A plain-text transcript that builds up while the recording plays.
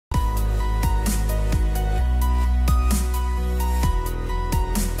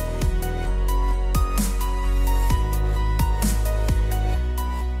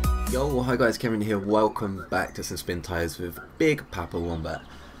Hi guys, Kevin here, welcome back to some Spintires with Big Papa Wombat.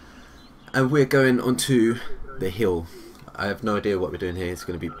 And we're going onto the hill. I have no idea what we're doing here, it's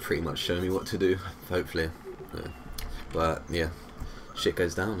going to be pretty much showing me what to do, hopefully. But yeah, shit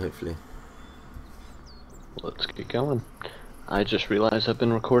goes down, hopefully. Let's get going. I just realized I've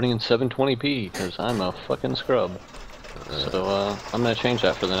been recording in 720p because I'm a fucking scrub. So I'm going to change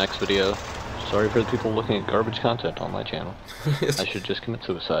that for the next video. Sorry for the people looking at garbage content on my channel. I should just commit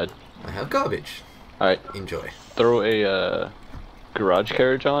suicide. I have garbage. Alright. Enjoy. Throw a garage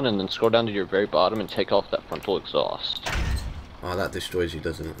carriage on and then scroll down to your very bottom and take off that frontal exhaust. Oh, that destroys you,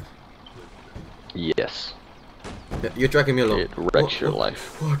 doesn't it? Yes. Yeah, you're dragging me along. It wrecks your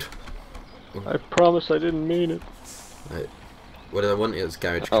life. What? I promise I didn't mean it. Right. What did I want? It was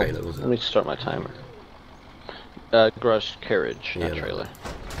garage trailer, wasn't it? Let me start my timer. Garage carriage, not trailer.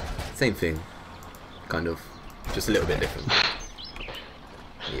 Same thing. Kind of. Just a little bit different.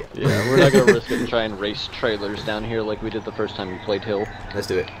 Yeah, we're not gonna risk it and try and race trailers down here like we did the first time we played Hill. Let's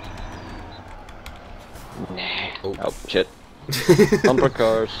do it. Oh shit. Bumper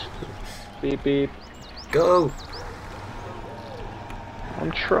cars. Beep beep. Go!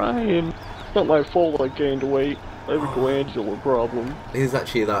 I'm trying. It's not my fault I gained weight. I have a glandular problem. This is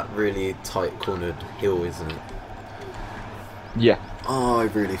actually that really tight cornered hill, isn't it? Yeah. Oh, I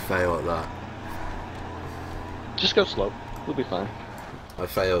really fail at that. Just go slow. We'll be fine. I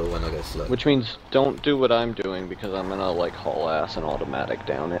fail when I go slow. Which means don't do what I'm doing because I'm gonna like haul ass and automatic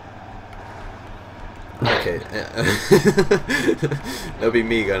down it. Okay. That'll be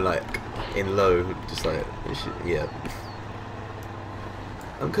me going like in low, just like yeah.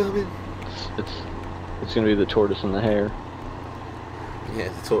 I'm coming. It's gonna be the tortoise and the hare. Yeah,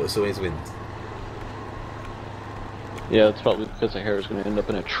 the tortoise always wins. Yeah, it's probably because the hare is gonna end up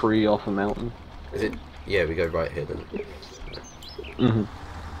in a tree off a mountain. Is it? Yeah, we go right here, doesn't it?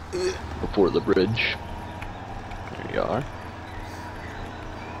 Before the bridge. There you are.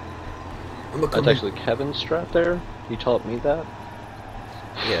 That's actually Kevin's strat there. He taught me that.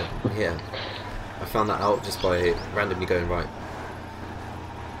 Yeah. I found that out just by randomly going right.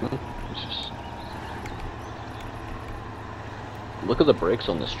 Just... Look at the brakes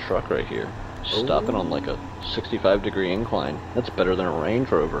on this truck right here. Stopping on like a 65-degree incline. That's better than a Range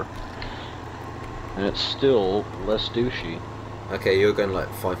Rover. And it's still less douchey. Okay, you're going like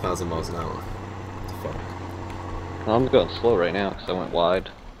 5,000 miles an hour. What the fuck? I'm going slow right now because I went wide.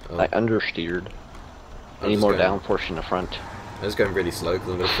 Oh. I understeered. I need more downforce in the front. I was going really slow because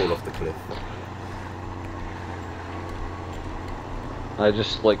I'm going to fall off the cliff. I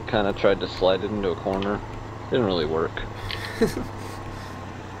just like kind of tried to slide it into a corner. Didn't really work.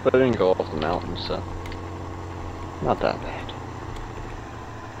 But I didn't go off the mountain, so not that bad.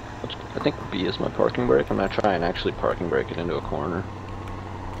 I think B is my parking brake. I'm gonna try and actually parking brake it into a corner.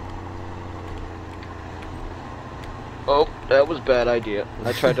 Oh, that was a bad idea.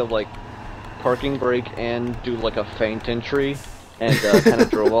 I tried to like parking brake and do like a feint entry and kind of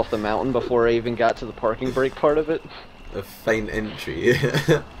drove off the mountain before I even got to the parking brake part of it. A feint entry,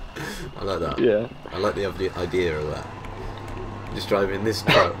 yeah. I like that. Yeah. I like the idea of that. Just driving this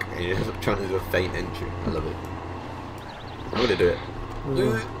truck and you're trying to do a feint entry. I love it. I'm gonna do it.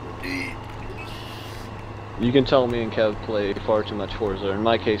 You can tell me and Kev play far too much Forza. In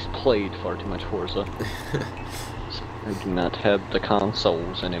my case, played far too much Forza. I do not have the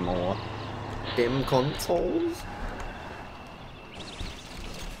consoles anymore. Them consoles?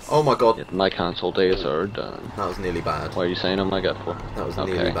 Oh my god. Yeah, my console days are done. That was nearly bad. What are you saying oh my god for? That was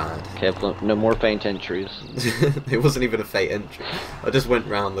nearly bad. Kev, no more feint entries. It wasn't even a feint entry. I just went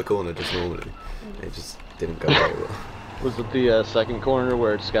round the corner just normally. It just didn't go very well. Was it the second corner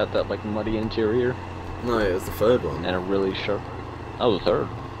where it's got that like muddy interior? No, it was the third one. And a really sharp... Oh, the third.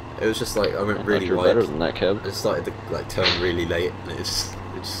 It was just like, I went really you're wide. better than that, Kev. I just started to like turn really late and it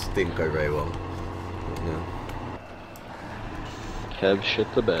just didn't go very well. Yeah. Kev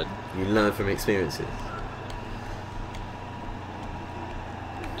shit the bed. You learn from experiences.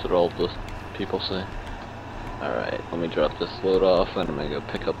 That's what all the people say. Alright, let me drop this load off and I'm gonna go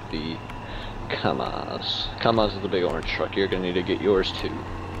pick up the Kamaz. Kamaz is the big orange truck. You're gonna need to get yours too.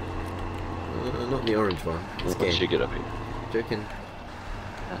 Not the orange one. Once you get up here. Joking.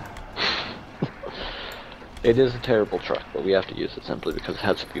 It is a terrible truck, but we have to use it simply because it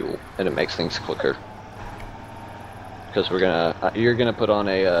has fuel and it makes things quicker. Because you're gonna put on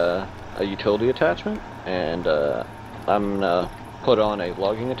a utility attachment, and I'm gonna put on a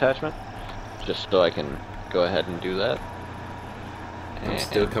logging attachment, just so I can go ahead and do that. I'm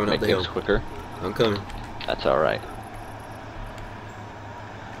still coming up the hill. Quicker. I'm coming. That's all right.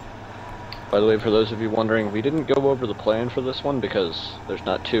 By the way, for those of you wondering, we didn't go over the plan for this one because there's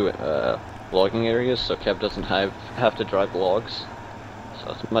not two logging areas, so Kev doesn't have to drive logs,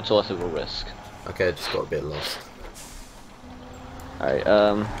 so it's much less of a risk. Okay, I just got a bit lost. Alright,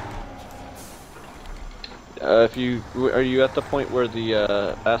 are you at the point where the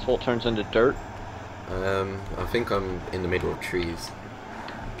asphalt turns into dirt? I think I'm in the middle of trees.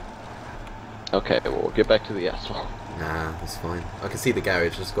 Okay, well, we'll get back to the asphalt. Nah, that's fine. I can see the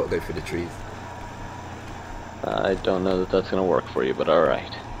garage, just got to go through the trees. I don't know that that's gonna work for you, but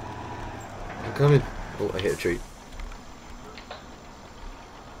alright. I'm coming. Oh, I hit a tree.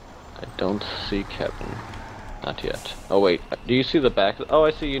 I don't see Kevin. Not yet. Oh wait, do you see the back? Oh,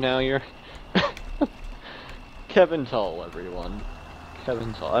 I see you now, you're... kevintoll, everyone.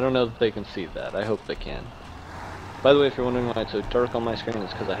 kevintoll. I don't know if they can see that. I hope they can. By the way, if you're wondering why it's so dark on my screen,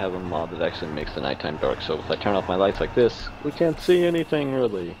 it's because I have a mod that actually makes the nighttime dark, so if I turn off my lights like this, we can't see anything,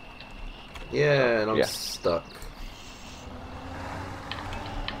 really. Yeah, and I'm stuck.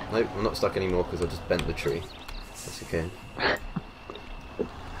 Nope, I'm not stuck anymore because I just bent the tree. That's okay.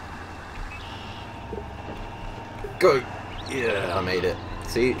 Go! Yeah, I made it.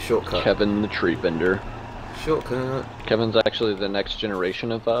 See? Shortcut. Kevin the tree bender. Shortcut. Kevin's actually the next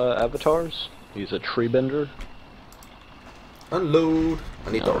generation of avatars. He's a tree bender. Unload!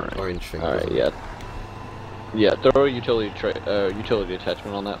 I need the orange thing. Alright, yeah. Yeah, throw a utility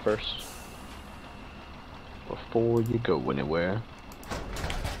attachment on that first. Before you go anywhere.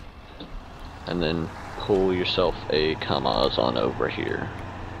 And then pull yourself a Kamaz on over here.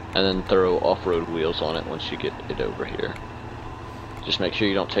 And then throw off-road wheels on it once you get it over here. Just make sure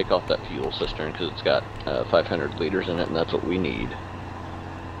you don't take off that fuel cistern because it's got 500 liters in it and that's what we need.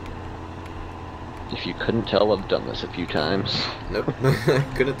 If you couldn't tell, I've done this a few times. Nope,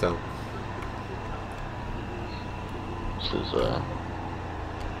 couldn't tell. This is oh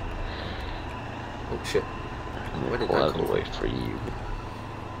shit. Where did that out of come the way for you.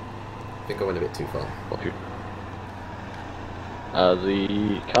 I think I went a bit too far. Well, here.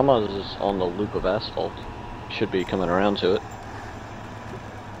 The Kamaz is on the loop of asphalt. Should be coming around to it.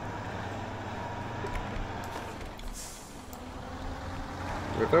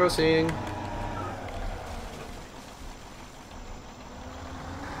 Reversing.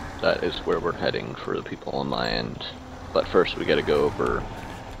 That is where we're heading for the people on my end. But first we gotta go over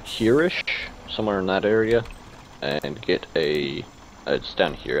here-ish, somewhere in that area, and get a... it's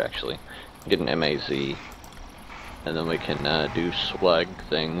down here actually. Get an MAZ, and then we can do swag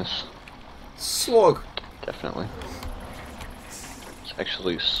things. Swag! Definitely. It's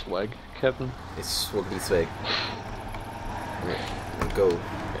actually swag, Kevin? It's swaggy swag. Right, go.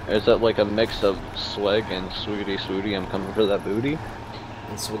 Is that like a mix of swag and swiggity swooty? I'm coming for that booty?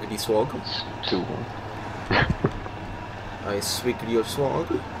 And swaggity swag. It's two. I swiggity your swag.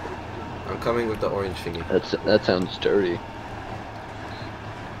 I'm coming with the orange thingy. That sounds dirty.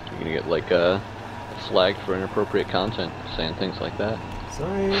 You're gonna get like flagged for inappropriate content, saying things like that.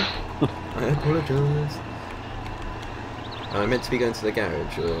 Sorry. I apologize. I meant to be going to the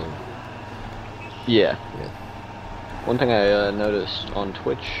garage, or... Yeah. Yeah. One thing I noticed on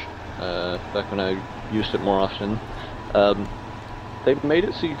Twitch, back when I used it more often, they made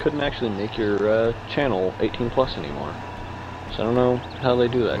it so you couldn't actually make your channel 18+ anymore. So I don't know how they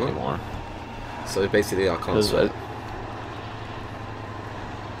do that anymore. So basically I can't swear.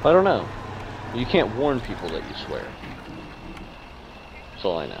 I don't know. You can't warn people that you swear. That's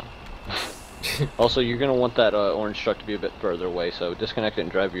all I know. Also, you're going to want that orange truck to be a bit further away, so disconnect it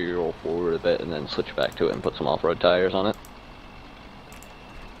and drive your roll forward a bit, and then switch back to it and put some off-road tires on it.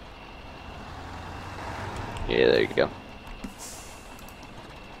 Yeah, there you go.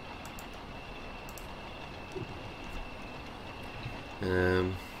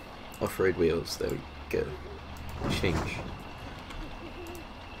 Off-road wheels, there we go. Change.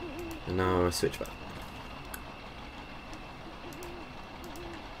 And now I switch back.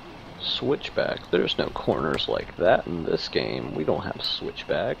 Switchback? There's no corners like that in this game. We don't have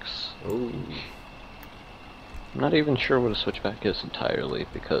switchbacks. Oh. I'm not even sure what a switchback is entirely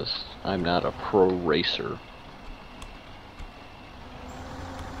because I'm not a pro racer.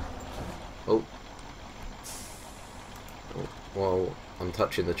 Oh. Oh. Well, I'm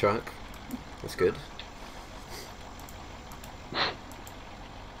touching the track. That's good.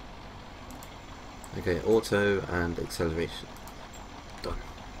 Okay, auto and acceleration. Done.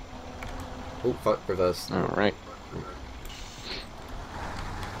 Oh, fuck, reverse. Alright.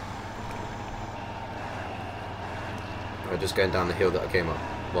 I'm just going down the hill that I came up.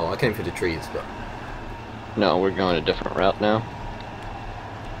 Well, I came through the trees, but... No, we're going a different route now.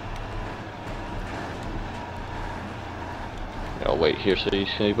 I'll wait here so you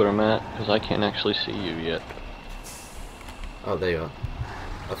see where I'm at, because I can't actually see you yet. Oh, there you are.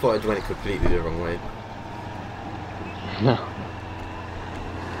 I thought I'd went completely the wrong way. No.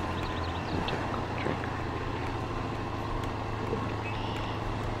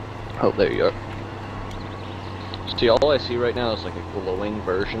 Oh, there you are. See, all I see right now is like a glowing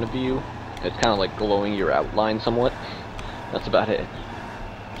version of you. It's kind of like glowing your outline somewhat. That's about it.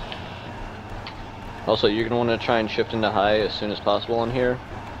 Also, you're going to want to try and shift into high as soon as possible on here.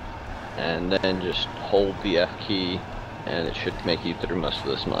 And then just hold the F key, and it should make you through most of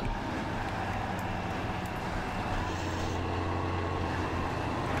this mud.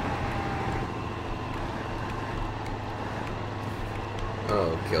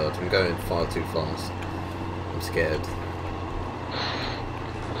 Oh god, I'm going far too fast. I'm scared.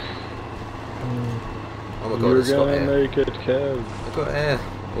 Oh my god, You're it's got gonna air. make it, Kev. I've got air.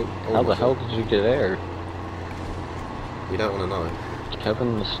 Oh, How the hell did you get air? You don't want to know.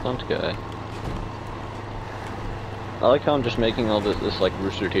 Kevin the stunt guy. I like how I'm just making all this like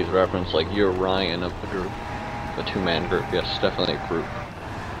Rooster Teeth reference, like you're Ryan of the group. A two-man group, yes, definitely a group.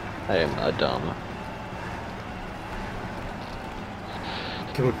 I am a dumb.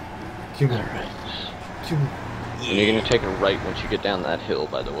 Come on. Come on. Alright. Come on. And you're gonna take a right once you get down that hill,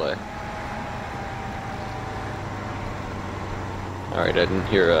 by the way. Alright, I didn't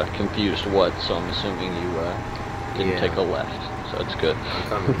hear a confused what, so I'm assuming you didn't take a left, so it's good. I'm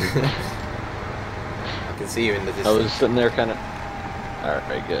coming. I can see you in the distance. I was sitting there kind of...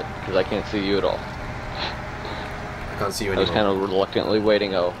 Alright, good, because I can't see you at all. I can't see you I anymore. was kind of reluctantly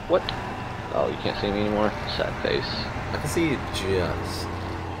waiting, oh, what? Oh, you can't see me anymore? Sad face. I can see you just...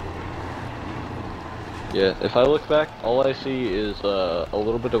 Yeah, if I look back, all I see is a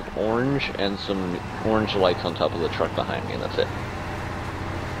little bit of orange and some orange lights on top of the truck behind me, and that's it.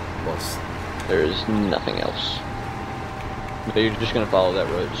 What's... There's nothing else. But you're just gonna follow that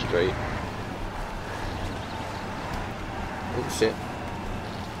road straight. Oh shit.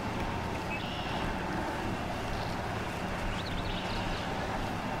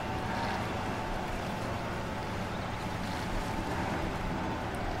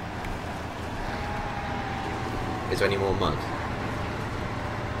 Is there any more mud?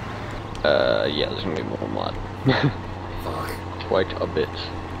 Yeah, there's gonna be more mud. Fuck. Quite a bit.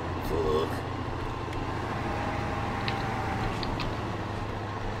 Fuck.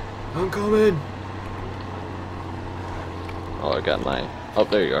 I'm coming! Oh, I got mine. Oh,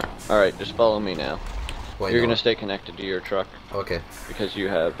 there you are. Alright, just follow me now. Why You're not? gonna stay connected to your truck. Okay. Because you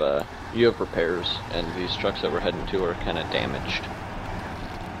have repairs, and these trucks that we're heading to are kind of damaged.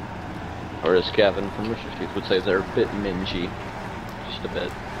 Or as Gavin from Rooster Teeth would say, they're a bit mingy. Just a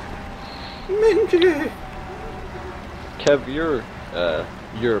bit. Mingy! Kev, you're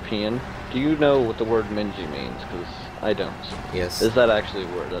European. Do you know what the word mingy means? Because I don't. Yes. Is that actually a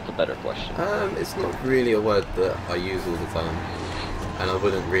word? That's a better question. It's not really a word that I use all the time. And I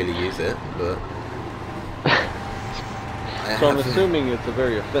wouldn't really use it, but... So I'm assuming it's a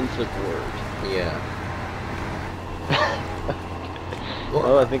very offensive word. Yeah. Well,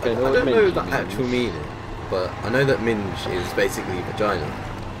 Oh, I think I know what don't know mingy the means. actual meaning, but I know that minge is basically vagina.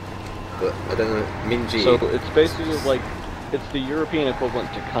 But I don't know, mingy... So it's basically like, it's the European equivalent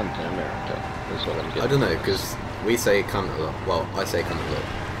to cunt in America, is what I'm getting. I don't know, because we say cunt a lot. Well, I say cunt a lot.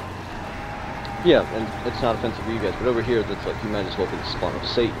 Yeah, and it's not offensive to you guys, but over here, that's like, you might as well be the spawn of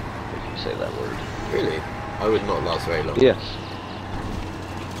Satan, if you say that word. Really? I would not last very long. Yes.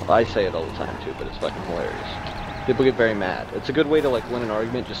 I say it all the time too, but it's fucking hilarious. People get very mad. It's a good way to like win an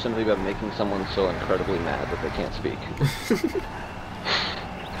argument just simply by making someone so incredibly mad that they can't speak.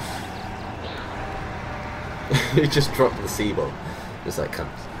 You just dropped the C-bomb. Just like cunt.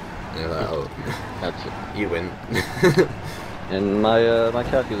 And you're like, oh, That's it. you win. And my my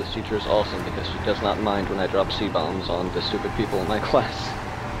calculus teacher is awesome because she does not mind when I drop C-bombs on the stupid people in my class.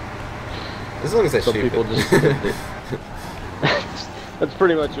 As long as they're Some stupid. people just... That's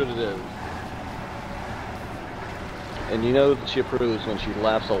pretty much what it is. And you know that she approves when she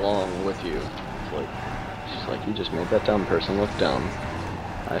laughs along with you. It's like, she's like, you just made that dumb person look dumb.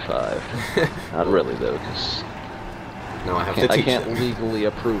 High five. Not really though, because No, I have to teach I can't them. legally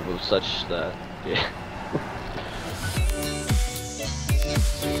approve of such that. Yeah.